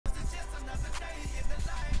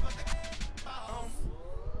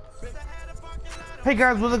Hey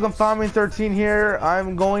guys, welcome. Farming13 here.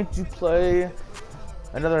 I'm going to play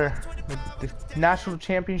another national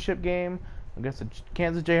championship game against the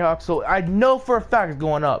Kansas Jayhawks. So I know for a fact it's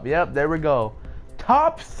going up. Yep, there we go.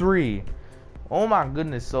 Top 3. Oh my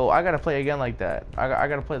goodness. So I gotta play again like that. I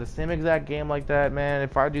gotta play the same exact game like that, man.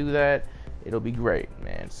 If I do that, it'll be great,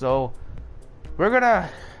 man. So we're gonna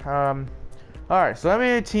alright, so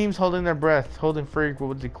NBA teams holding their breath. Holding Freak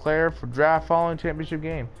will declare for draft following championship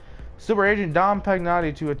game. Super agent Dom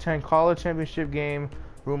Pagnotti to attend college championship game.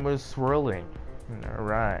 Rumors swirling.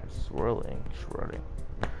 Alright, swirling.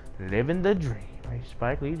 Living the dream. Hey,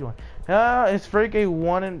 Spike Lee joined. Is Freak a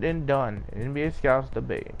one and done? NBA scouts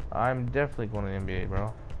debate. I'm definitely going to NBA,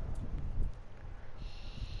 bro.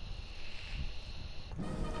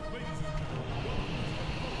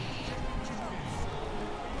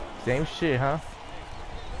 Same shit, huh?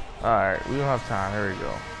 Alright, we don't have time. Here we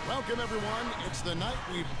go. Welcome, everyone. It's the night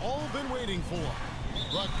we've all been waiting for.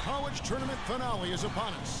 The college tournament finale is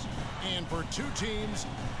upon us. And for two teams,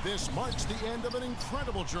 this marks the end of an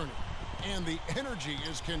incredible journey. And the energy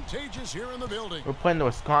is contagious here in the building. We're playing the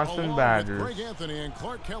Wisconsin Badgers. With Greg Anthony and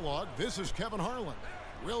Clark Kellogg, this is Kevin Harlan.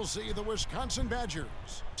 We'll see the Wisconsin Badgers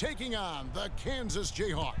taking on the Kansas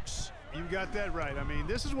Jayhawks. You got that right. I mean,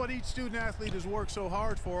 this is what each student athlete has worked so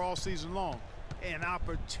hard for all season long. An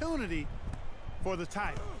opportunity for the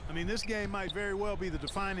title. I mean, this game might very well be the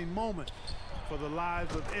defining moment for the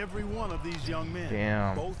lives of every one of these young men.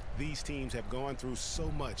 Damn. Both these teams have gone through so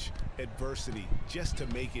much adversity just to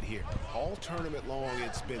make it here. All tournament long,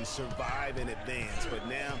 it's been survive and advance. But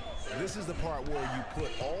now, this is the part where you put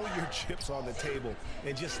all your chips on the table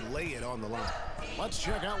and just lay it on the line. Let's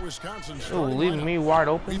check out Wisconsin's Oh, starting leaving lineup. me wide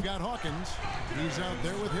open. We've got Hawkins. He's out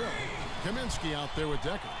there with Hill. Kaminsky out there with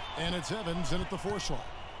Decker. And it's Evans in at the 4 slot.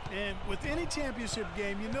 And with any championship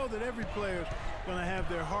game, you know that every player's going to have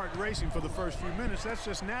their heart racing for the first few minutes. That's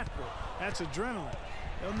just natural. That's adrenaline.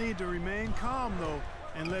 They'll need to remain calm, though,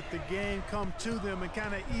 and let the game come to them and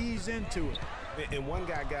kind of ease into it. And one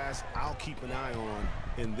guy, guys, I'll keep an eye on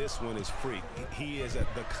in this one is Freak. He is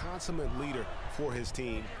the consummate leader for his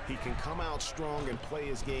team. He can come out strong and play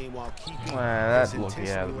his game while keeping his intensity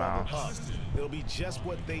level up. It'll be just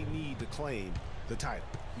what they need to claim the title.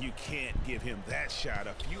 You can't give him that shot.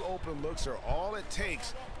 A few open looks are all it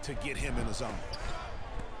takes to get him in the zone.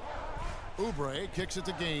 Oubre kicks it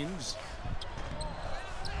to Gaines.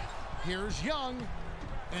 Here's Young,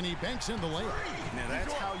 and he banks in the layup. Now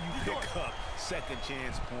that's how you pick up second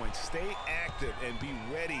chance points. Stay active and be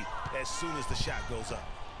ready as soon as the shot goes up.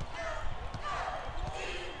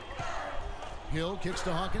 Hill kicks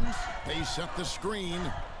to Hawkins. They set the screen.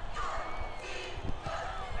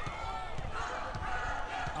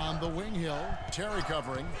 On the wing, Hill. Terry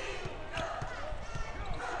covering.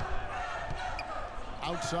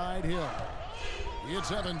 Outside Hill.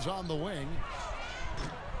 It's Evans on the wing.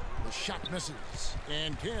 The shot misses.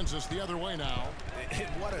 And Kansas the other way now. And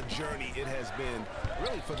what a journey it has been,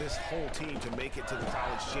 really, for this whole team to make it to the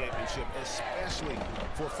college championship, especially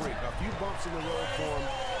for Freak. A few bumps in the road for him,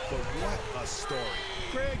 but what a story.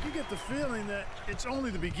 Greg, you get the feeling that it's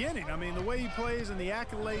only the beginning. I mean, the way he plays and the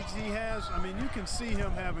accolades he has, I mean, you can see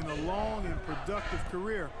him having a long and productive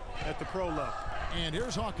career at the pro level. And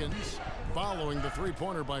here's Hawkins following the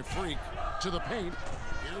three-pointer by Freak to the paint.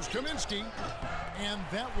 Here's Kaminsky. And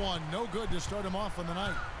that one no good to start him off on the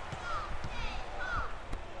night.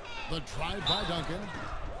 The drive by Duncan.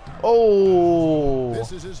 Oh,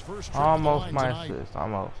 This is his first trip almost to the my line tonight. assist.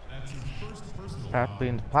 Almost.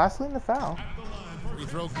 Passing the foul. Free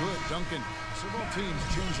throw good, Duncan. Several teams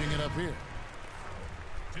changing it up here.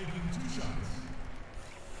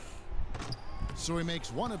 So he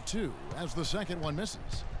makes 1 of 2 as the second one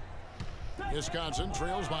misses. Wisconsin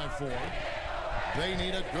trails by 4. They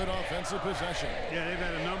need a good offensive possession. Yeah, they've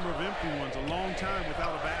had a number of empty ones, a long time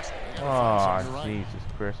without a basket. Oh, Jesus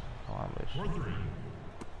Christ.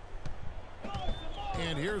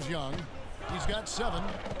 And here's Young. He's got 7.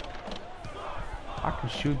 I can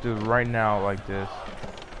shoot this right now like this.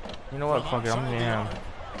 You know what? Fuck it. I'm in.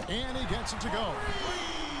 And he gets it to go.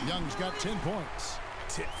 Young's got 10 points.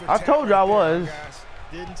 I told you I was.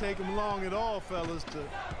 Didn't take him long at all, fellas, to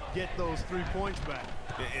get those 3 points back.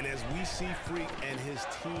 And as we see Freak and his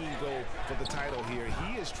team go for the title here,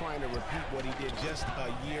 he is trying to repeat what he did just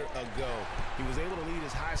a year ago. He was able to lead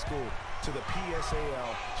his high school to the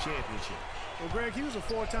PSAL championship. Well, Greg, he was a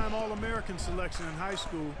 4-time All-American selection in high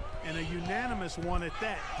school and a unanimous one at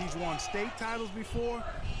that. He's won state titles before,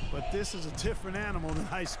 but this is a different animal than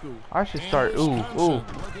high school. I should start. Ooh.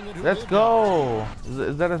 Let's go.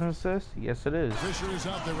 Is that an assist? Yes, it is. Fisher is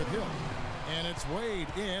out there with Hill. And it's Wade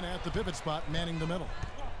in at the pivot spot, manning the middle.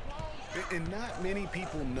 And not many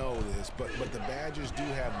people know this, but the Badgers do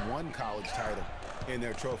have one college title in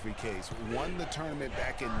their trophy case. Won the tournament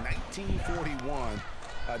back in 1941.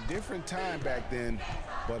 A different time back then,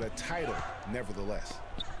 but a title nevertheless.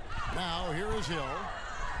 Now here is Hill.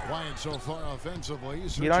 Quiet so far offensively.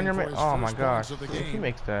 Get on your man. Oh my gosh. He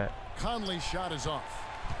makes that. Conley's shot is off.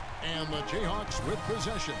 And the Jayhawks with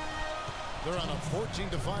possession. They're on a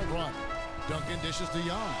 14-5 run. Duncan dishes to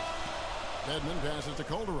Young. Edmond passes to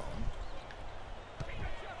Calderon.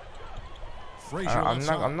 Frazier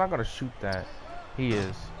I'm not gonna shoot that. He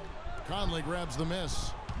is. Conley grabs the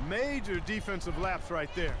miss. Major defensive lapse right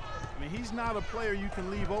there. I mean, he's not a player you can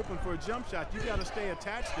leave open for a jump shot. You got to stay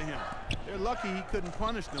attached to him. They're lucky he couldn't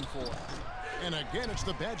punish them for it. And again, it's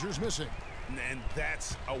the Badgers missing. And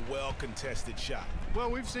that's a well-contested shot. Well,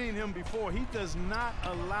 we've seen him before. He does not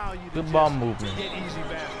allow you to good ball movement. Get easy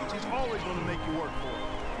baskets. He's always going to make you work for it.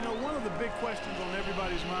 You know, one of the big questions on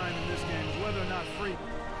everybody's mind in this game is whether or not Freak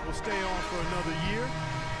will stay on for another year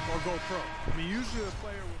or go pro. I mean, usually a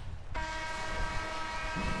player with...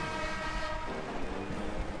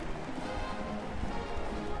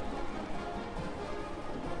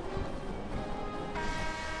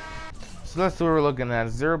 So that's what we're looking at.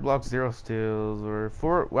 0 blocks, 0 steals. We're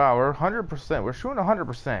 100%. We're shooting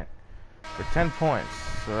 100% for 10 points.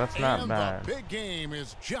 So that's not bad. The big game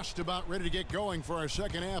is just about ready to get going for our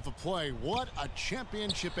second half of play. What a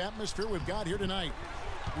championship atmosphere we've got here tonight.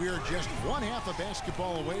 We are just one half of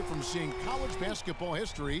basketball away from seeing college basketball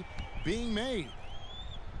history being made.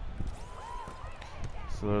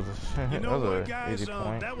 So there's a, you know what, guys,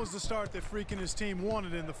 that was the start that Freak and his team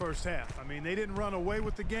wanted in the first half. I mean, they didn't run away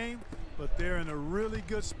with the game, but they're in a really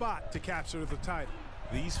good spot to capture the title.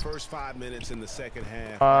 These first 5 minutes in the second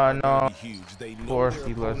half no. are huge. They know Force their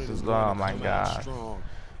he opponent lets is us. going Oh to my come out god. strong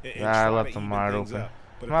and I try left to them even wide things open. up.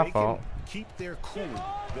 But My if they fault. can keep their cool,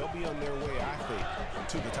 they'll be on their way, I think,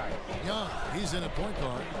 to the title. Young, he's in at point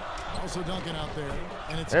guard. Also Duncan out there.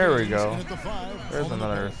 And it's there we go. At the 5. There's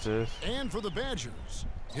another assist. And for the Badgers,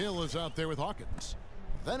 Hill is out there with Hawkins.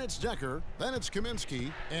 Then it's Decker. Then it's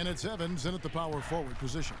Kaminsky. And it's Evans in at the power forward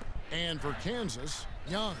position. And for Kansas,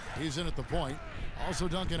 Young, he's in at the point. Also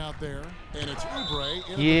Duncan out there. And it's Oubre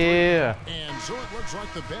in at the 3. And so it looks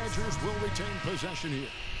like the Badgers will retain possession here.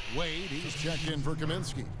 Wade, he's checked in for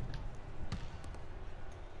Kaminsky.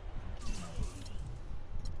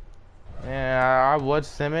 Yeah, I would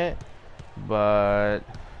sim it, but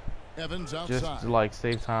Evans outside. just to, like,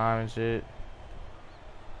 save time and shit.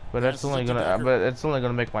 But that's only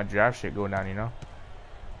gonna make my draft shit go down, you know.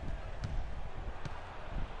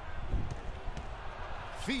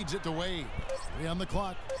 Feeds it to Wade. 3 on the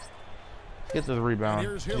clock. Get the rebound.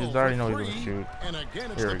 He already know he's gonna shoot. And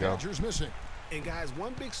again, it's Here the we go. Badgers missing. And guys,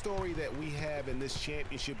 one big story that we have in this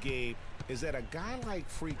championship game is that a guy like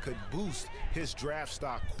Freak could boost his draft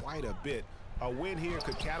stock quite a bit. A win here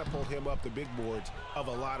could catapult him up the big boards of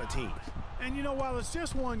a lot of teams. And you know, while it's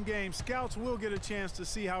just one game, scouts will get a chance to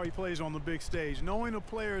see how he plays on the big stage. Knowing a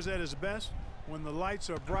player is at his best when the lights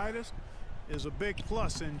are brightest is a big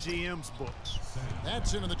plus in GM's books.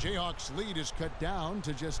 That's into the Jayhawks' lead is cut down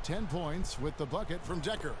to just 10 points with the bucket from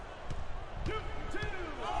Decker.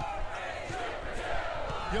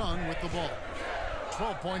 Young with the ball.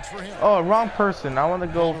 12 points for him. Oh, wrong person. I want to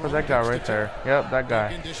go for that guy right there. Yep, that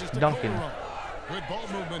guy. Duncan. Good ball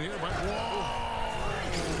movement here, but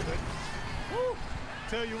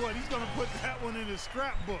Tell you what, he's going to put that one in his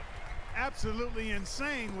scrapbook. Absolutely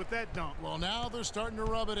insane with that dunk. Well, now they're starting to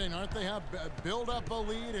rub it in, aren't they? Have build up a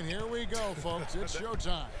lead, and here we go, folks. It's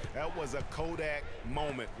showtime. That was a Kodak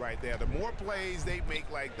moment right there. The more plays they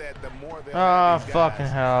make like that, the more they'll Oh, fucking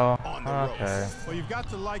hell. Okay. Well, you've got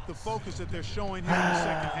to like the focus that they're showing here in the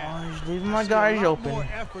second half. He's leaving my guys open. More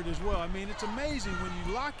effort as well. I mean, it's amazing when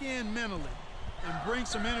you lock in mentally and bring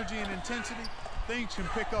some energy and intensity, things can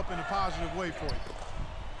pick up in a positive way for you.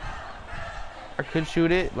 I could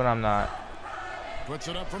shoot it, but I'm not. Puts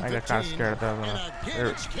it up from I got kind of scared of that one.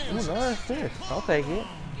 Ooh, no assist. I'll take it.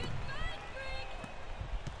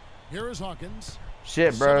 Here is Hawkins.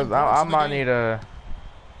 Shit, bro. I might need a.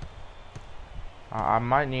 I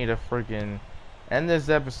might need a freaking end this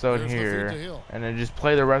episode here, and then just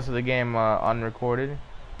play the rest of the game unrecorded.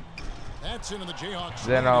 That's into the Jayhawks.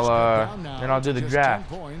 Then I'll do the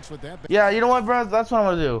draft. Yeah, you know what, bro? That's what I'm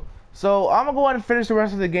gonna do. So I'm gonna go ahead and finish the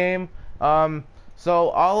rest of the game.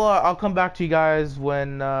 So I'll come back to you guys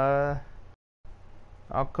when I'll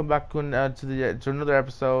come back when to another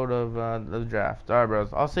episode of the draft. All right, bros.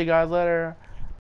 I'll see you guys later.